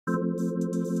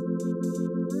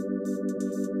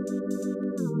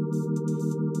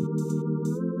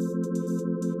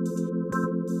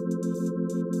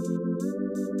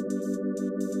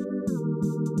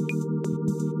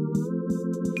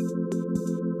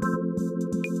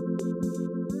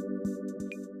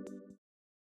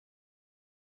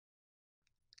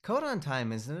Code on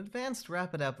Time is an advanced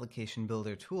rapid application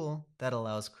builder tool that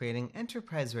allows creating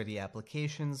enterprise-ready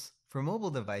applications for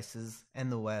mobile devices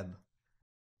and the web.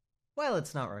 While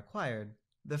it's not required,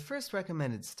 the first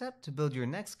recommended step to build your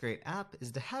next great app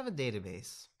is to have a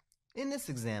database. In this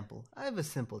example, I have a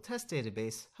simple test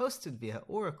database hosted via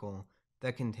Oracle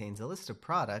that contains a list of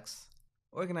products,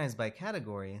 organized by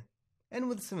category, and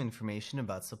with some information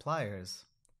about suppliers.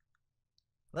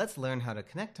 Let's learn how to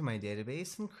connect to my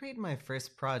database and create my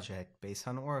first project based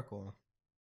on Oracle.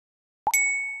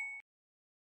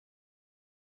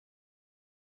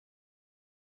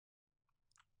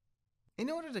 In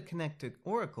order to connect to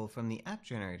Oracle from the app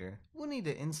generator, we'll need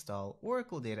to install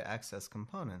Oracle Data Access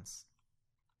components.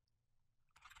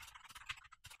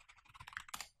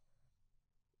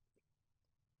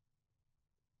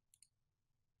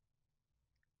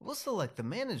 We'll select the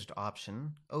Managed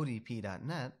option,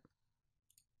 odp.net,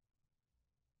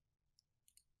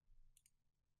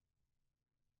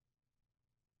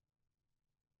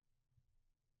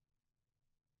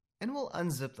 and we'll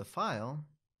unzip the file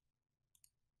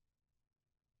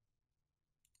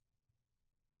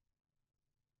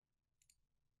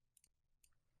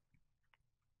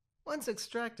Once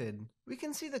extracted, we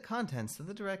can see the contents of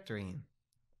the directory.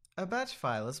 A batch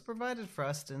file is provided for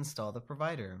us to install the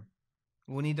provider.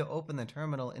 We'll need to open the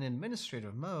terminal in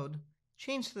administrative mode,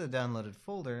 change to the downloaded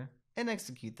folder, and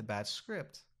execute the batch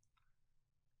script.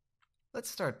 Let's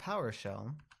start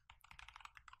PowerShell,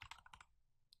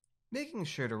 making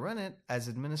sure to run it as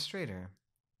administrator.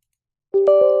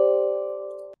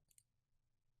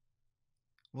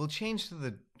 We'll change to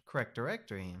the correct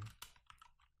directory,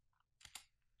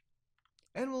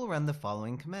 and we'll run the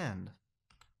following command.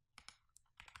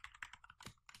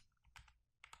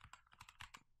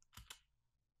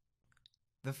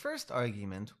 The first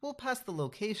argument will pass the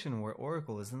location where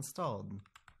Oracle is installed.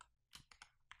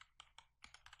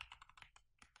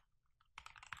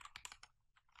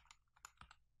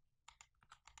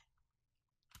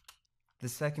 The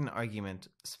second argument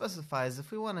specifies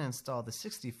if we want to install the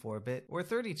 64-bit or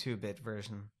 32-bit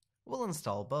version. We'll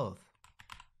install both.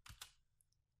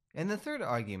 And the third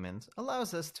argument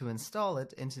allows us to install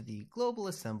it into the global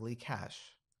assembly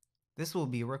cache. This will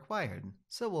be required,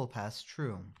 so we'll pass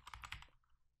true.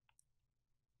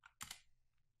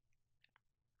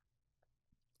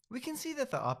 We can see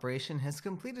that the operation has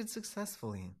completed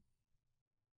successfully.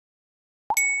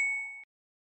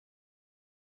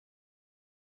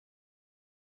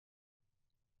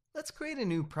 Let's create a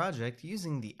new project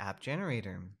using the app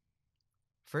generator.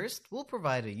 First, we'll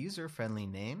provide a user-friendly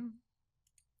name,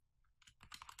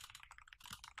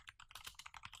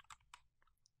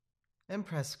 and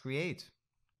press Create.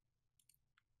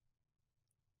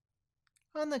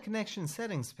 On the connection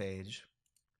settings page,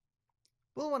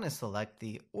 we'll want to select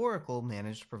the Oracle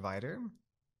Managed Provider,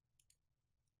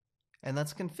 and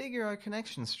let's configure our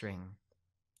connection string.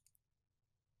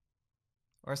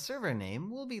 Our server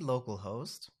name will be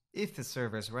localhost, if the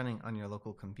server is running on your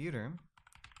local computer,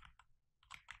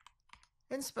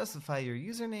 and specify your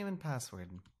username and password.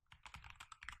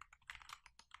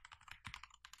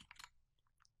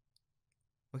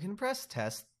 We can press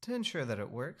Test to ensure that it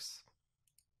works.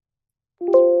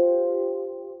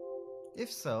 If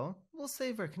so, we'll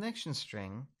save our connection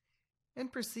string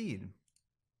and proceed.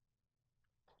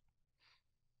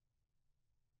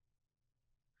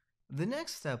 The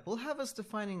next step will have us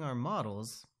defining our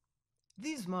models.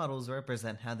 These models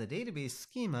represent how the database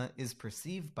schema is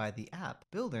perceived by the app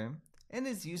builder and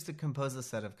is used to compose a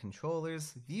set of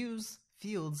controllers, views,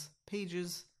 fields,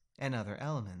 pages, and other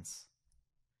elements.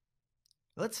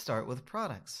 Let's start with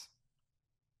products.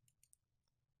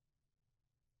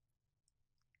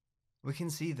 We can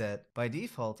see that, by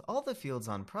default, all the fields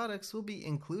on products will be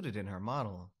included in our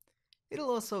model. It'll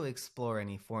also explore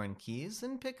any foreign keys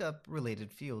and pick up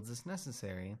related fields as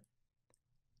necessary.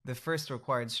 The first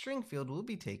required string field will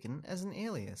be taken as an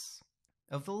alias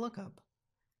of the lookup.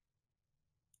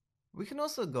 We can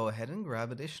also go ahead and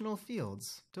grab additional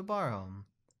fields to borrow.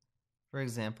 For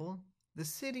example, the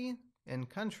city and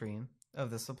country of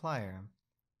the supplier.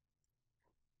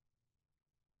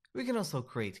 We can also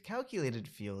create calculated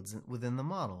fields within the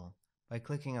model by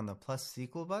clicking on the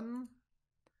 +SQL button,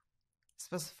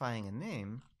 specifying a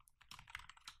name,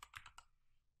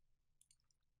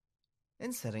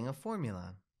 and setting a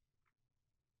formula.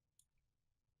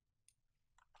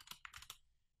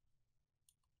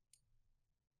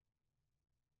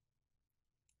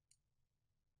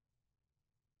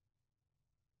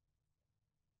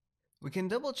 We can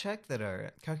double check that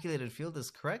our calculated field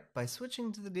is correct by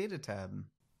switching to the Data tab.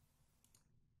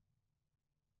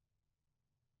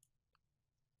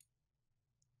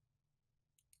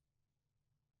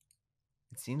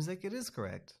 seems like it is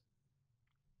correct.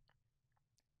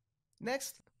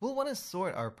 Next, we'll want to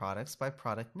sort our products by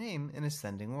product name in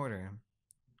ascending order.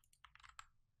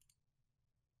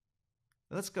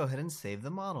 Let's go ahead and save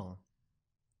the model.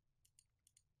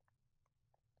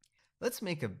 Let's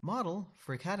make a model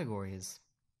for categories.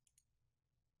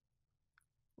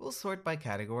 We'll sort by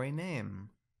category name.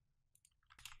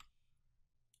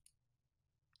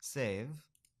 Save.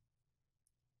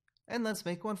 And let's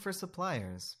make one for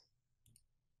suppliers.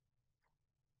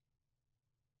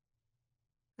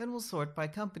 And we'll sort by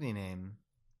company name.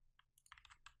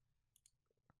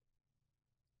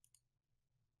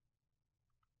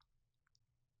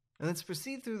 And let's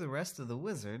proceed through the rest of the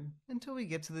wizard until we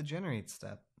get to the generate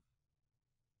step.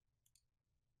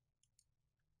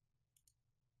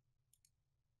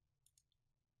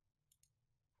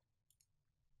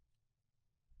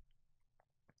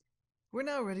 We're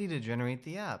now ready to generate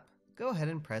the app. Go ahead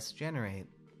and press generate.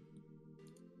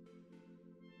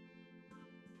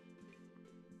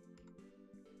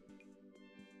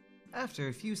 After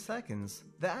a few seconds,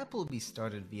 the app will be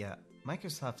started via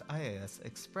Microsoft IIS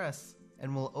Express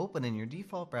and will open in your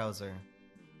default browser.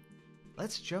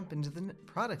 Let's jump into the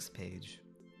products page.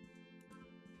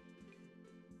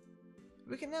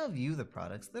 We can now view the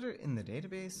products that are in the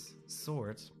database,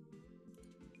 sort,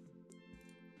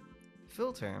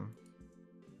 filter,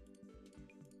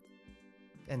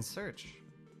 and search.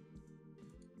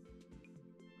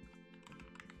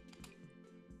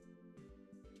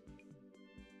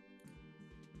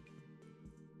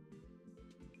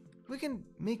 We can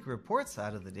make reports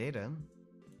out of the data,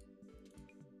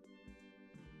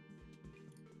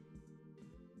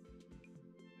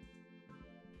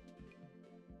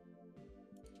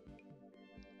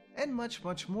 and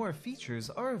much more features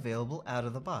are available out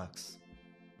of the box.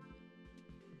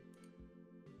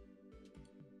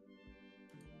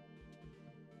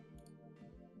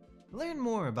 Learn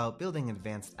more about building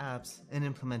advanced apps and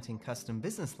implementing custom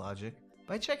business logic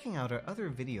by checking out our other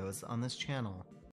videos on this channel.